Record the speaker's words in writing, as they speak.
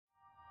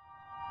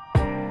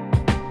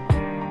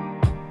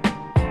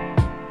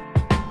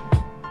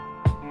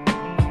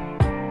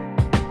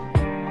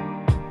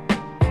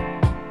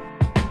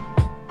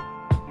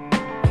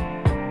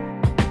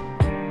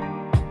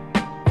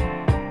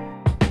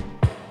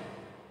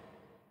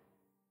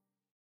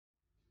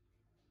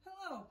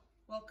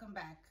welcome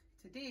back.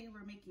 Today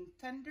we're making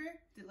tender,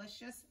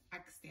 delicious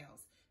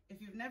oxtails. If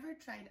you've never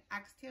tried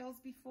oxtails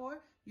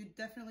before, you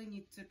definitely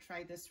need to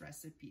try this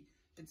recipe.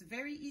 It's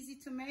very easy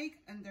to make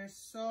and they're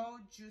so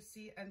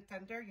juicy and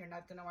tender, you're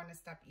not gonna wanna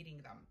stop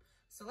eating them.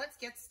 So let's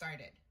get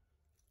started.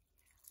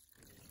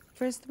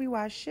 First, we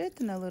wash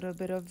it in a little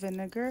bit of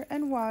vinegar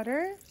and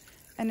water.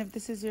 And if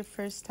this is your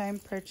first time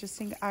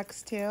purchasing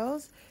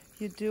oxtails,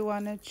 you do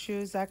want to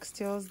choose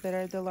oxtails that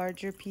are the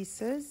larger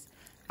pieces.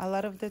 A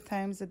lot of the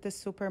times at the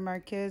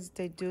supermarkets,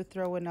 they do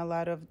throw in a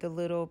lot of the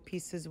little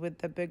pieces with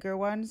the bigger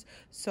ones.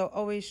 So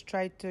always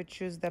try to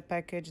choose the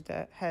package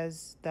that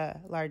has the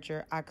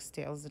larger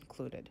oxtails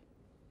included.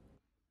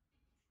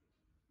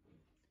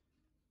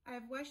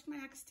 I've washed my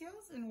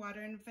oxtails in water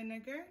and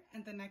vinegar,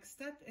 and the next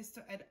step is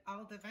to add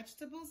all the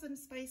vegetables and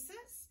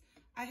spices.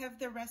 I have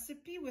the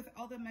recipe with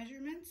all the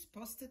measurements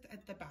posted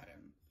at the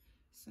bottom.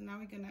 So now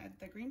we're gonna add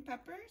the green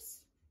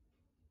peppers,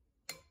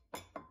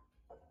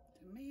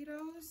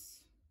 tomatoes,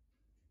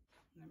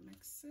 I'm gonna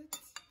mix it.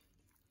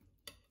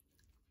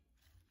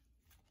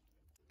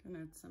 Gonna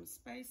add some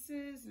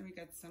spices, and we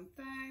got some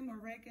thyme,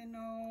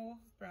 oregano,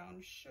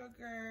 brown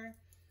sugar,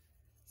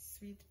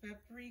 sweet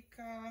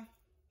paprika,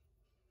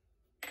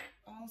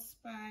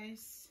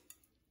 allspice,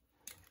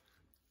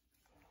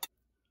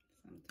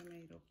 some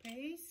tomato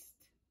paste.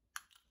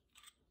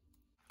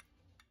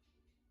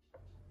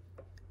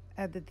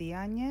 Add the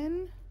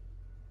onion,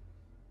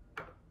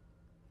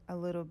 a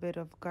little bit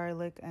of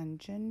garlic and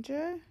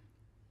ginger.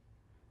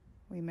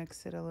 We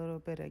mix it a little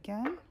bit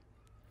again.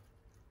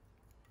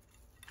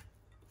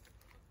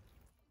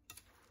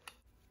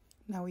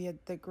 Now we add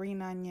the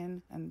green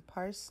onion and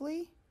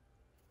parsley.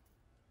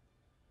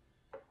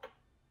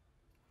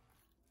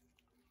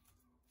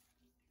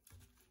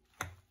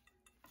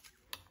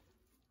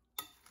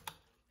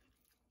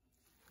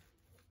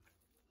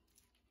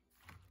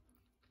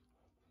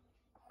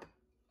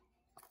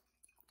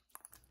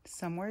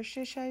 Some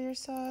Worcestershire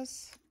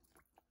sauce.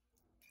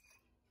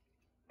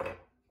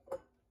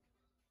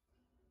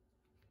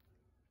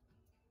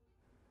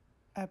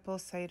 Apple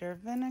cider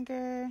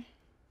vinegar.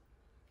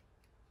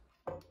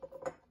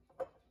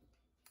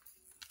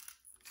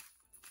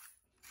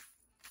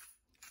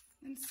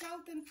 And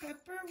salt and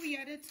pepper, we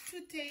added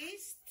to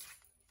taste.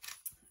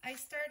 I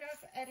start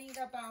off adding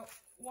about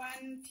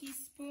 1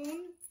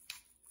 teaspoon.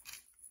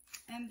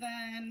 And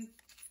then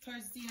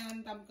towards the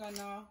end, I'm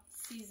gonna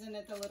season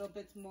it a little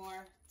bit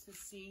more to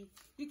see.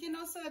 You can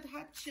also add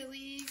hot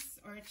chilies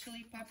or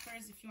chili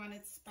peppers if you want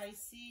it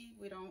spicy.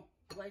 We don't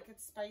like it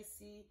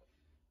spicy.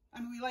 I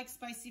mean, we like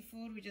spicy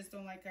food, we just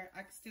don't like our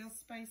oxtail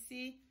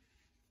spicy.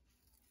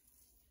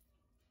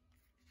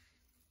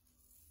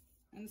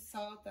 And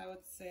salt, I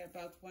would say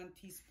about 1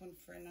 teaspoon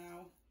for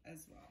now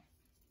as well.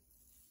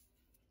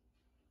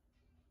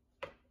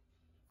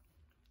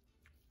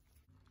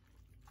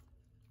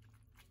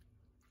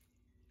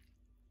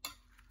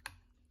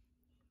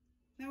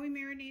 Now we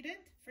marinate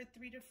it for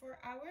 3 to 4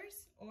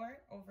 hours or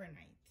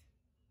overnight.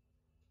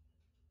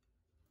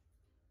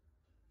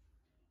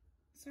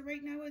 So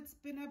right now it's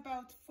been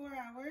about 4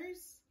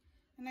 hours,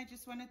 and I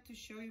just wanted to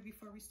show you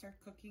before we start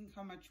cooking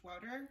how much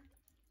water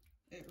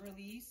it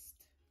released.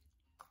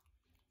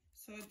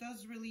 So it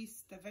does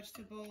release the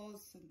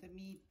vegetables and the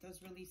meat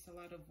does release a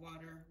lot of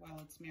water while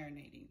it's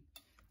marinating.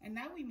 And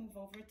now we move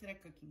over to the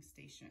cooking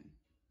station.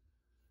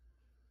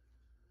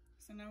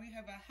 So now we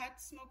have a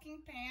hot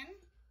smoking pan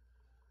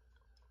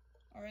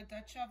or a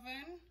Dutch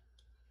oven.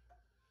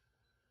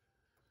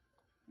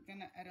 We're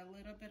gonna add a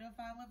little bit of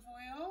olive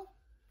oil.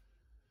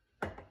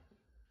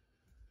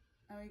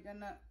 And we're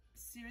gonna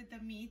sear the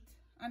meat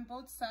on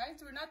both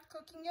sides. We're not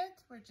cooking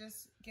it, we're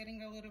just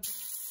getting a little bit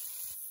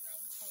of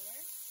brown color.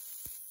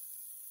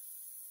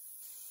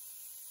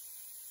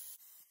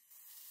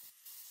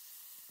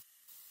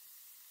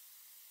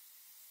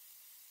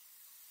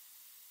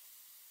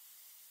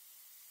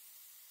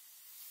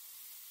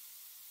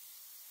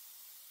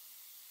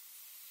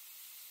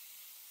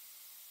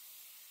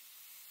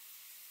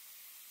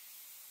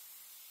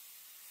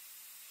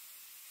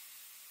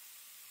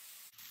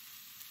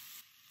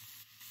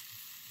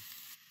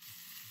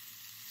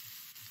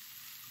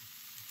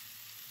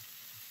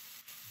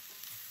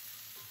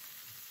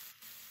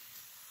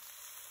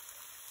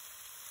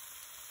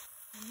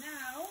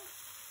 Now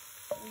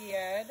we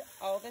add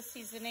all the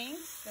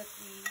seasonings that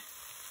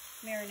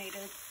we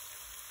marinated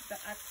the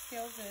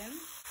oxtails in.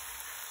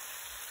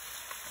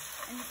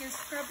 And you can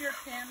scrub your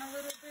pan a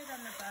little bit on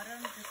the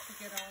bottom just to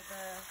get all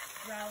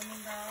the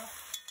browning off.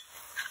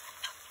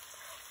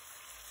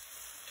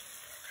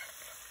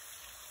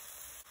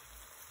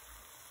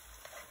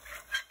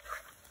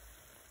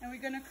 And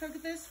we're gonna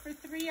cook this for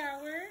 3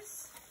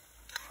 hours.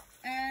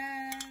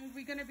 And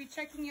we're gonna be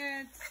checking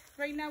it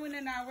right now in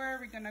an hour.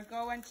 We're gonna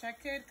go and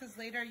check it because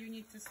later you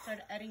need to start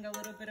adding a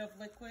little bit of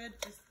liquid,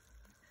 just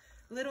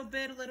a little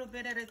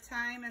bit at a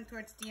time. And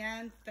towards the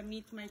end, the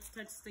meat might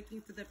start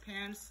sticking to the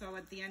pan. So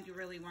at the end, you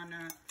really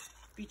wanna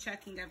be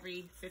checking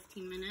every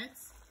 15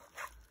 minutes.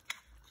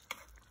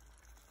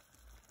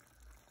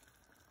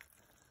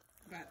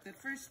 But the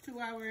first 2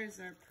 hours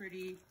are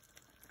pretty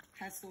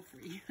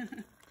hassle-free.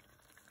 I'm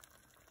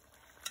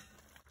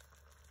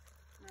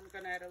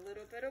gonna add a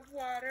little bit of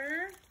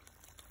water.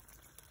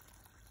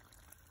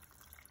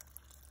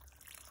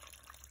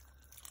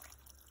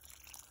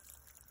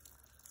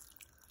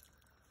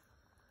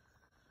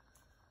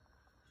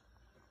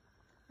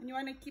 And you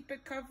want to keep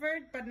it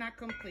covered, but not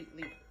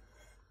completely.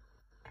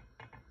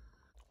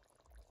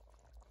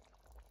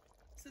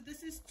 So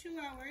this is 2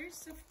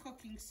 hours of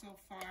cooking so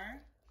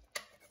far.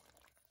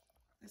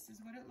 This is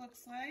what it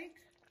looks like.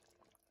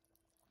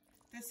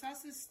 The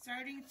sauce is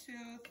starting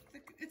to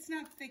it's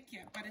not thick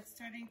yet, but it's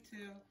starting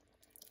to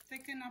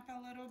thicken up a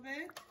little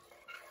bit.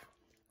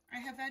 I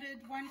have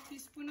added 1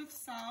 teaspoon of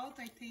salt.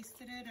 I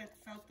tasted it. It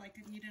felt like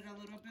it needed a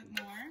little bit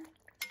more.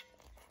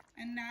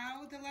 And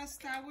now the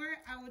last hour,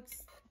 I would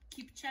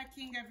keep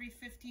checking every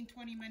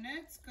 15-20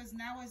 minutes, because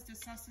now as the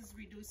sauce is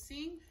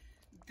reducing,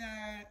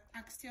 the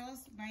oxtails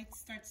might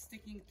start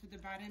sticking to the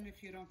bottom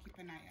if you don't keep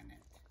an eye on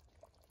it.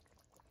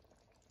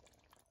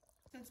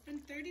 So it's been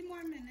 30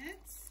 more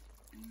minutes,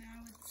 and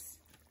now it's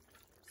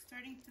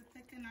starting to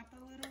thicken up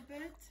a little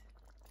bit.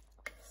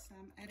 So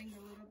I'm adding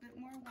a little bit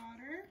more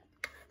water.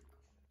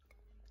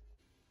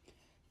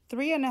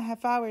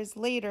 3.5 hours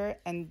later,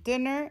 and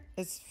dinner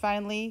is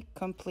finally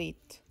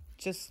complete.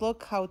 Just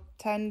look how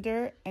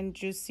tender and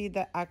juicy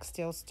the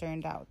oxtails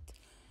turned out.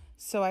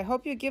 So I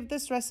hope you give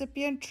this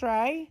recipe a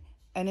try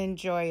and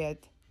enjoy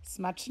it.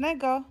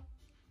 Smacznego!